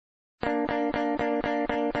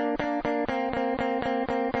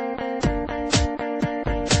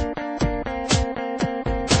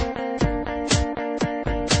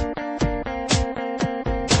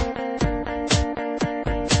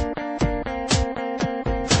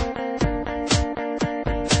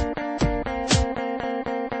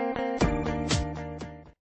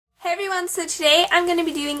So today I'm going to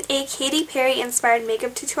be doing a Katy Perry inspired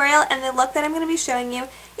makeup tutorial, and the look that I'm going to be showing you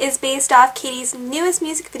is based off Katy's newest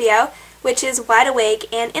music video, which is Wide Awake,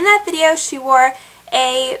 and in that video she wore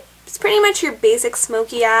it's pretty much your basic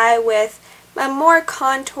smoky eye with a more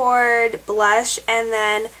contoured blush and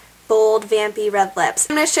then bold vampy red lips.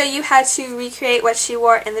 I'm going to show you how to recreate what she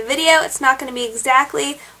wore in the video. It's not going to be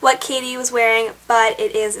exactly what Katy was wearing, but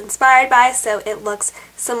it is inspired by, so it looks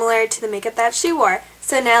similar to the makeup that she wore.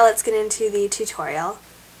 So now let's get into the tutorial.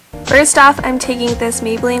 First off, I'm taking this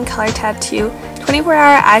Maybelline Color Tattoo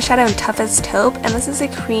 24-hour eyeshadow in Toughest Taupe, and this is a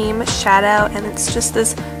cream shadow, and it's just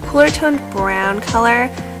this cooler toned brown color.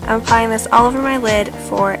 I'm applying this all over my lid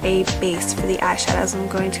for a base for the eyeshadows. I'm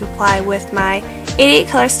going to apply with my 88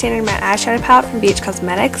 Color Standard Matte Eyeshadow Palette from BH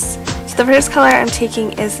Cosmetics. So the first color I'm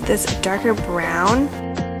taking is this darker brown.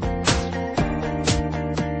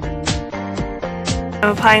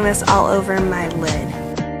 I'm applying this all over my lid.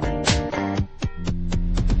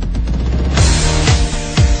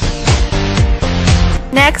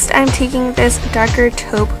 Next, I'm taking this darker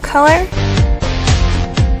taupe color.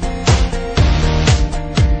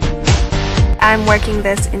 I'm working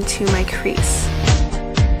this into my crease.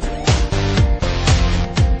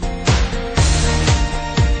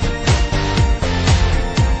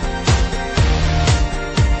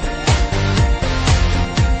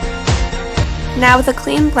 Now with a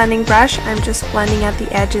clean blending brush, I'm just blending out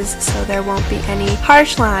the edges so there won't be any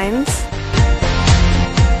harsh lines.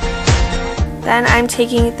 Then I'm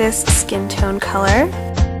taking this skin tone color.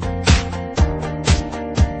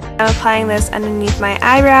 I'm applying this underneath my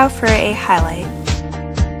eyebrow for a highlight.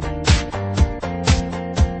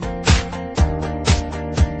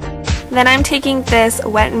 Then I'm taking this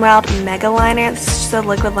Wet n Wild Mega Liner. This is just a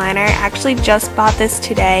liquid liner. I actually just bought this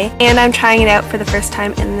today, and I'm trying it out for the first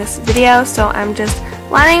time in this video, so I'm just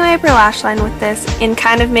lining my upper lash line with this and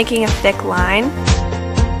kind of making a thick line.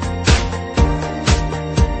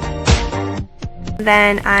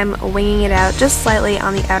 Then I'm winging it out just slightly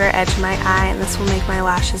on the outer edge of my eye, and this will make my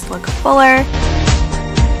lashes look fuller.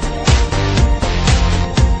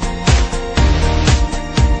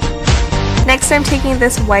 Next, I'm taking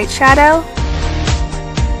this white shadow.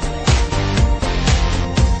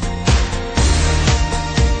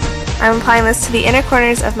 I'm applying this to the inner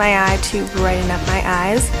corners of my eye to brighten up my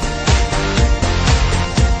eyes.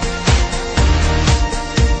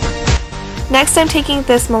 Next, I'm taking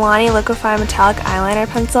this Milani Liquify Metallic Eyeliner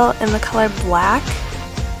Pencil in the color Black.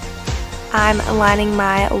 I'm aligning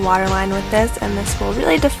my waterline with this, and this will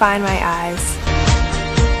really define my eyes.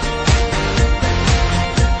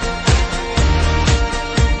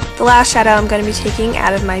 The last shadow I'm going to be taking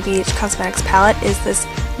out of my BH Cosmetics palette is this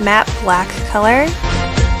matte black color.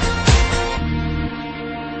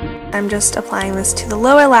 I'm just applying this to the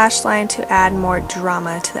lower lash line to add more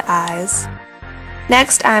drama to the eyes.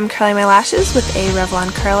 Next, I'm curling my lashes with a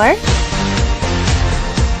Revlon curler.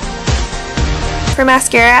 For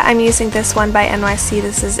mascara, I'm using this one by NYC.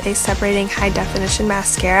 This is a separating high definition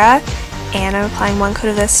mascara, and I'm applying one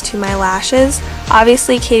coat of this to my lashes.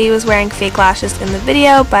 Obviously, Katy was wearing fake lashes in the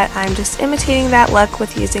video, but I'm just imitating that look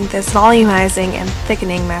with using this volumizing and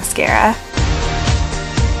thickening mascara.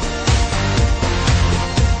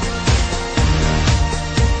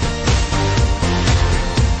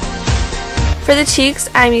 For the cheeks,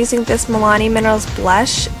 I'm using this Milani Minerals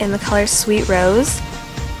blush in the color Sweet Rose,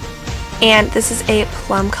 and this is a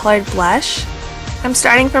plum colored blush. I'm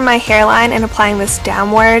starting from my hairline and applying this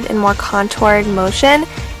downward in more contoured motion,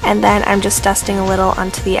 and then I'm just dusting a little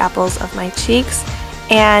onto the apples of my cheeks.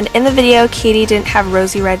 And in the video, Katy didn't have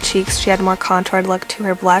rosy red cheeks, she had a more contoured look to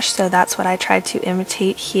her blush, so that's what I tried to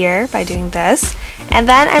imitate here by doing this. And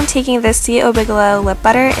then I'm taking this C.O. Bigelow Lip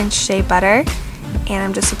Butter in Shea Butter, and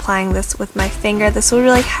I'm just applying this with my finger. This will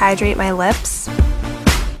really hydrate my lips.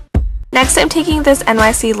 Next, I'm taking this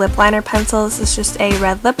NYC lip liner pencil. This is just a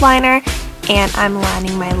red lip liner, and I'm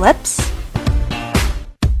lining my lips.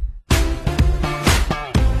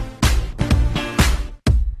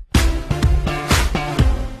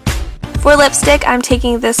 For lipstick, I'm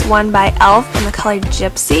taking this one by e.l.f. in the color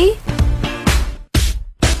Gypsy.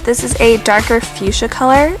 This is a darker fuchsia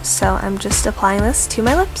color, so I'm just applying this to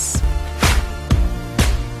my lips.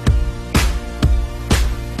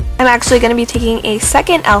 I'm actually going to be taking a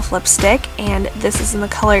second e.l.f. lipstick, and this is in the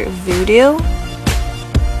color Voodoo.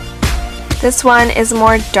 This one is a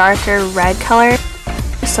more darker red color,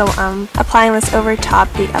 so I'm applying this over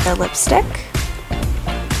top the other lipstick.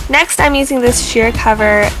 Next, I'm using this Sheer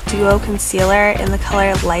Cover Duo Concealer in the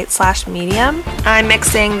color Light/Medium. I'm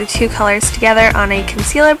mixing the two colors together on a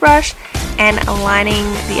concealer brush and aligning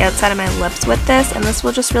the outside of my lips with this, and this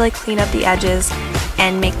will just really clean up the edges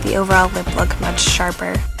and make the overall lip look much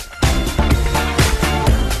sharper.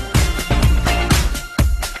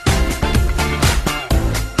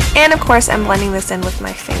 And of course, I'm blending this in with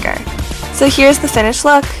my finger. So here's the finished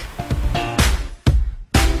look.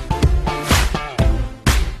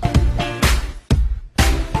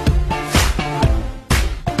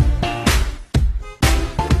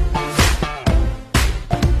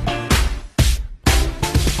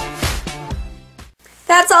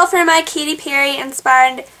 That's all for my Katy Perry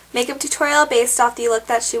inspired makeup tutorial based off the look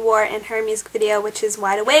that she wore in her music video, which is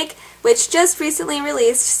Wide Awake, which just recently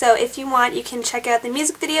released. So if you want, you can check out the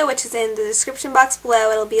music video, which is in the description box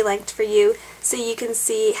below. It'll be linked for you so you can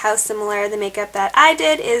see how similar the makeup that I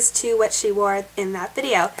did is to what she wore in that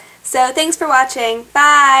video. So thanks for watching.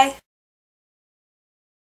 Bye!